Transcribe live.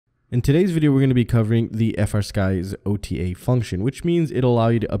In today's video, we're going to be covering the Frsky's OTA function, which means it'll allow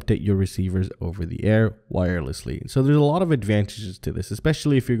you to update your receivers over the air wirelessly. So there's a lot of advantages to this,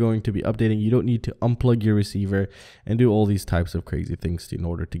 especially if you're going to be updating. You don't need to unplug your receiver and do all these types of crazy things in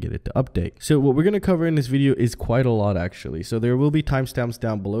order to get it to update. So what we're going to cover in this video is quite a lot actually. So there will be timestamps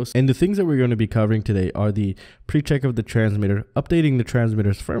down below. And the things that we're going to be covering today are the pre-check of the transmitter, updating the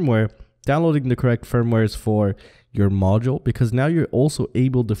transmitter's firmware, downloading the correct firmwares for your module, because now you're also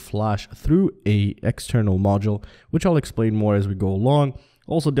able to flash through a external module, which I'll explain more as we go along,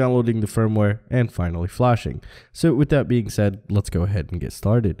 also downloading the firmware, and finally flashing. So with that being said, let's go ahead and get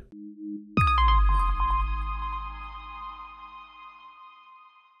started.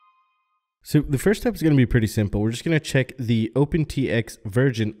 So the first step is going to be pretty simple. We're just going to check the OpenTX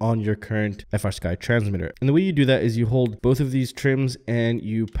version on your current Frsky transmitter. And the way you do that is you hold both of these trims and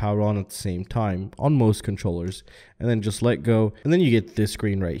you power on at the same time on most controllers, and then just let go. And then you get this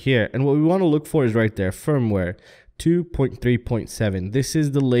screen right here. And what we want to look for is right there, firmware 2.3.7. This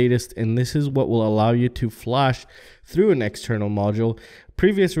is the latest, and this is what will allow you to flash through an external module.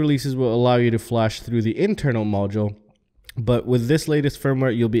 Previous releases will allow you to flash through the internal module, but with this latest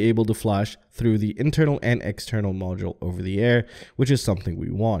firmware, you'll be able to flash through the internal and external module over the air, which is something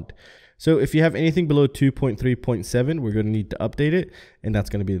we want. So if you have anything below 2.3.7, we're going to need to update it, and that's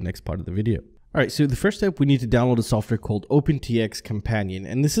going to be the next part of the video. All right, so the first step, we need to download a software called OpenTX Companion,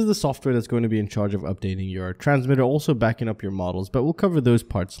 and this is the software that's going to be in charge of updating your transmitter, also backing up your models, but we'll cover those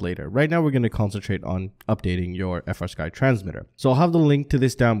parts later. Right now, we're going to concentrate on updating your Frsky transmitter. So I'll have the link to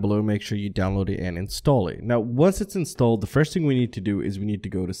this down below. Make sure you download it and install it. Now, once it's installed, the first thing we need to do is we need to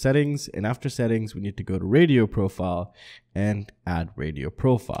go to settings, and after settings, we need to go to radio profile and add radio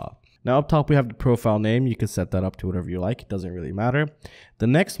profile. Now up top we have the profile name. You can set that up to whatever you like. It doesn't really matter. The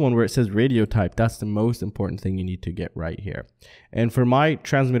next one where it says radio type, that's the most important thing you need to get right here. And for my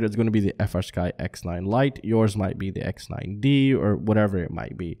transmitter, it's going to be the Frsky X9 Lite. Yours might be the X9D or whatever it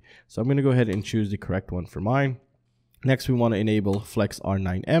might be. So I'm going to go ahead and choose the correct one for mine. Next we want to enable Flex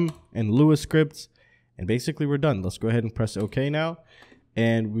R9M and Lua scripts. And basically we're done. Let's go ahead and press OK now.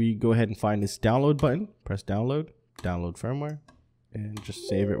 And we go ahead and find this download button. Press download, download firmware, and just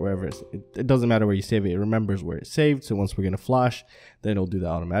save it wherever it doesn't matter where you save it. It remembers where it's saved. So once we're going to flash, then it'll do that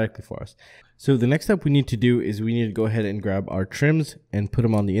automatically for us. So the next step we need to do is we need to go ahead and grab our trims and put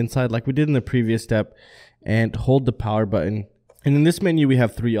them on the inside like we did in the previous step, and hold the power button. And in this menu, we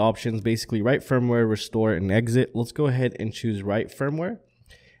have three options, basically write firmware, restore, and exit. Let's go ahead and choose write firmware.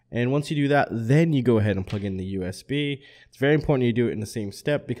 And once you do that, then you go ahead and plug in the USB. It's very important you do it in the same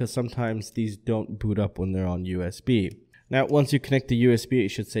step because sometimes these don't boot up when they're on USB. Now, once you connect the USB, it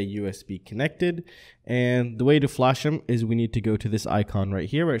should say USB connected. And the way to flash them is we need to go to this icon right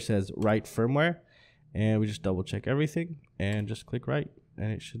here where it says write firmware. And we just double check everything and just click write,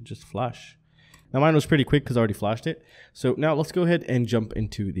 and it should just flash. Now, mine was pretty quick because I already flashed it. So now let's go ahead and jump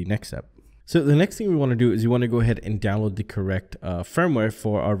into the next step. So the next thing we want to do is you want to go ahead and download the correct firmware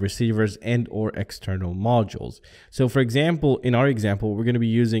for our receivers and or external modules. So for example, in our example, what we're going to be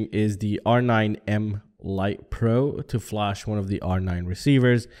using is the R9M Lite Pro to flash one of the R9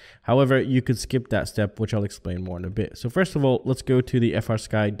 receivers. However, you could skip that step, which I'll explain more in a bit. So first of all, let's go to the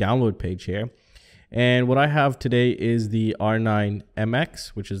Frsky download page here. And what I have today is the R9MX,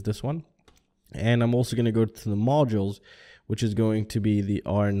 which is this one. And I'm also going to go to the modules, which is going to be the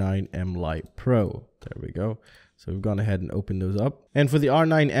R9M Lite Pro. There we go. So we've gone ahead and opened those up. And for the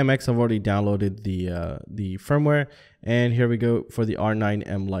R9MX, I've already downloaded the firmware. And here we go for the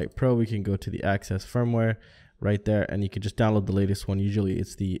R9M Lite Pro. We can go to the access firmware right there, and you can just download the latest one. Usually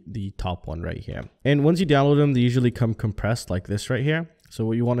it's the top one right here. And once you download them, they usually come compressed like this right here. So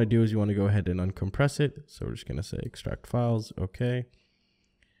what you want to do is you want to go ahead and uncompress it. So we're just going to say extract files. Okay.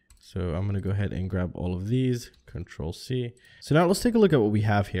 So I'm going to go ahead and grab all of these, Control C. So now let's take a look at what we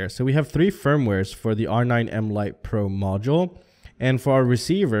have here. So we have three firmwares for the R9M Lite Pro module. And for our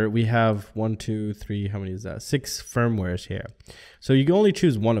receiver, we have 1, 2, 3, how many is that? 6 firmwares here. So you can only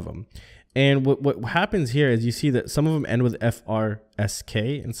choose one of them. And what happens here is you see that some of them end with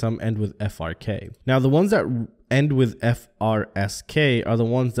FRSK and some end with FRK. Now the ones that end with FRSK are the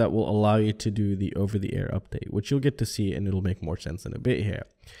ones that will allow you to do the over-the-air update, which you'll get to see, and it'll make more sense in a bit here.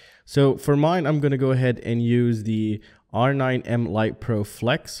 So for mine, I'm going to go ahead and use the R9M Lite Pro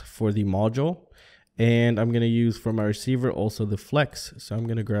Flex for the module. And I'm going to use for my receiver also the Flex. So I'm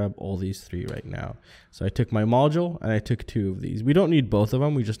going to grab all these three right now. So I took my module and I took 2 of these. We don't need both of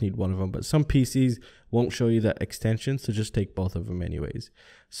them. We just need one of them. But some PCs won't show you that extension. So just take both of them anyways.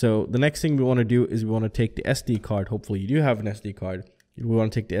 So the next thing we want to do is we want to take the SD card. Hopefully you do have an SD card. We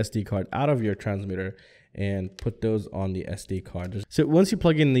want to take the SD card out of your transmitter and put those on the SD card. So once you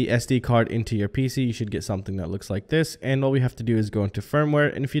plug in the SD card into your PC, you should get something that looks like this. And all we have to do is go into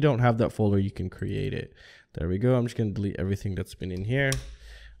firmware. And if you don't have that folder, you can create it. There we go. I'm just going to delete everything that's been in here.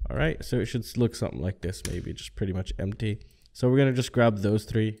 All right. So it should look something like this, maybe just pretty much empty. So we're going to just grab those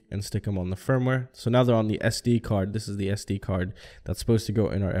three and stick them on the firmware. So now they're on the SD card. This is the SD card that's supposed to go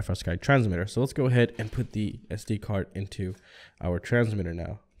in our Frsky transmitter. So let's go ahead and put the SD card into our transmitter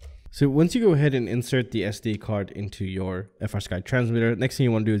now. So once you go ahead and insert the SD card into your Frsky transmitter, next thing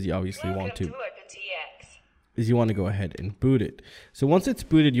you want to do is you obviously want to go ahead and boot it. So once it's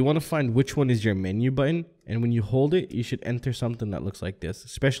booted, you want to find which one is your menu button. And when you hold it, you should enter something that looks like this,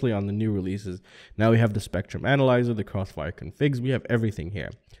 especially on the new releases. Now we have the Spectrum Analyzer, the Crossfire configs, we have everything here.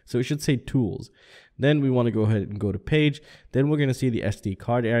 So it should say tools. Then we want to go ahead and go to page. Then we're going to see the SD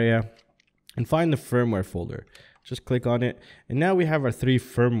card area and find the firmware folder. Just click on it. And now we have our three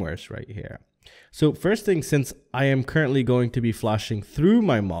firmwares right here. So first thing, since I am currently going to be flashing through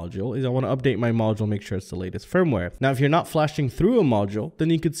my module, is I want to update my module, make sure it's the latest firmware. Now, if you're not flashing through a module, then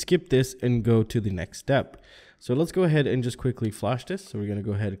you could skip this and go to the next step. So let's go ahead and just quickly flash this. So we're going to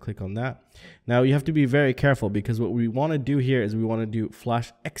go ahead and click on that. Now you have to be very careful because what we want to do here is we want to do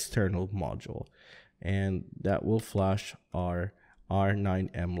flash external module, and that will flash our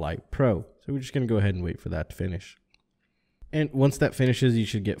R9M Lite Pro. So we're just going to go ahead and wait for that to finish. And once that finishes, you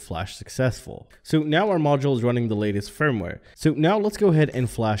should get flash successful. So now our module is running the latest firmware. So now let's go ahead and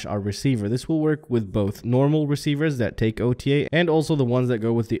flash our receiver. This will work with both normal receivers that take OTA and also the ones that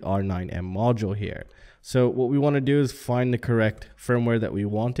go with the R9M module here. So what we want to do is find the correct firmware that we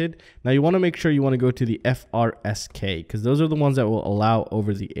wanted. Now you want to make sure you want to go to the Frsky because those are the ones that will allow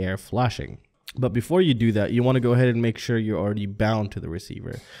over the air flashing. But before you do that, you want to go ahead and make sure you're already bound to the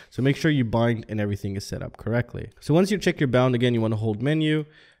receiver. So make sure you bind and everything is set up correctly. So once you check you're bound, again, you want to hold menu.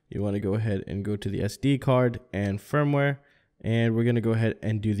 You want to go ahead and go to the SD card and firmware. And we're going to go ahead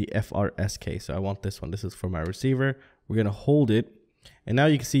and do the Frsky. So I want this one. This is for my receiver. We're going to hold it. And now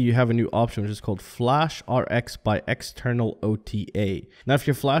you can see you have a new option, which is called Flash RX by External OTA. Now, if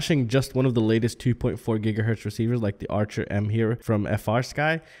you're flashing just one of the latest 2.4 gigahertz receivers, like the R9M here from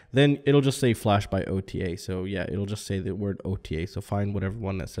Frsky, then it'll just say Flash by OTA. So yeah, it'll just say the word OTA. So find whatever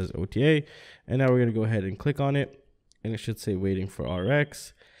one that says OTA. And now we're going to go ahead and click on it. And it should say waiting for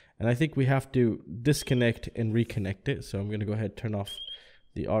RX. And I think we have to disconnect and reconnect it. So I'm going to go ahead and turn off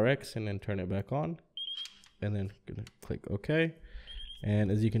the RX and then turn it back on. And then going to click OK.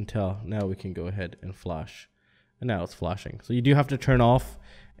 And as you can tell, now we can go ahead and flash. And now it's flashing. So you do have to turn off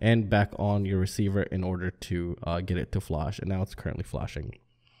and back on your receiver in order to get it to flash. And now it's currently flashing.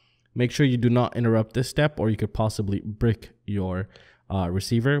 Make sure you do not interrupt this step or you could possibly brick your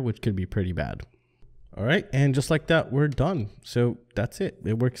receiver, which could be pretty bad. All right, and just like that, we're done. So that's it.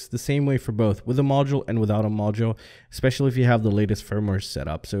 It works the same way for both with a module and without a module, especially if you have the latest firmware set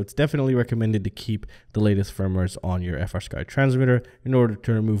up. So it's definitely recommended to keep the latest firmwares on your Frsky transmitter in order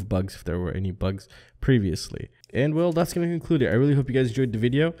to remove bugs if there were any bugs previously. And well, that's going to conclude it. I really hope you guys enjoyed the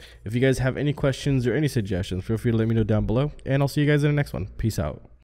video. If you guys have any questions or any suggestions, feel free to let me know down below, and I'll see you guys in the next one. Peace out.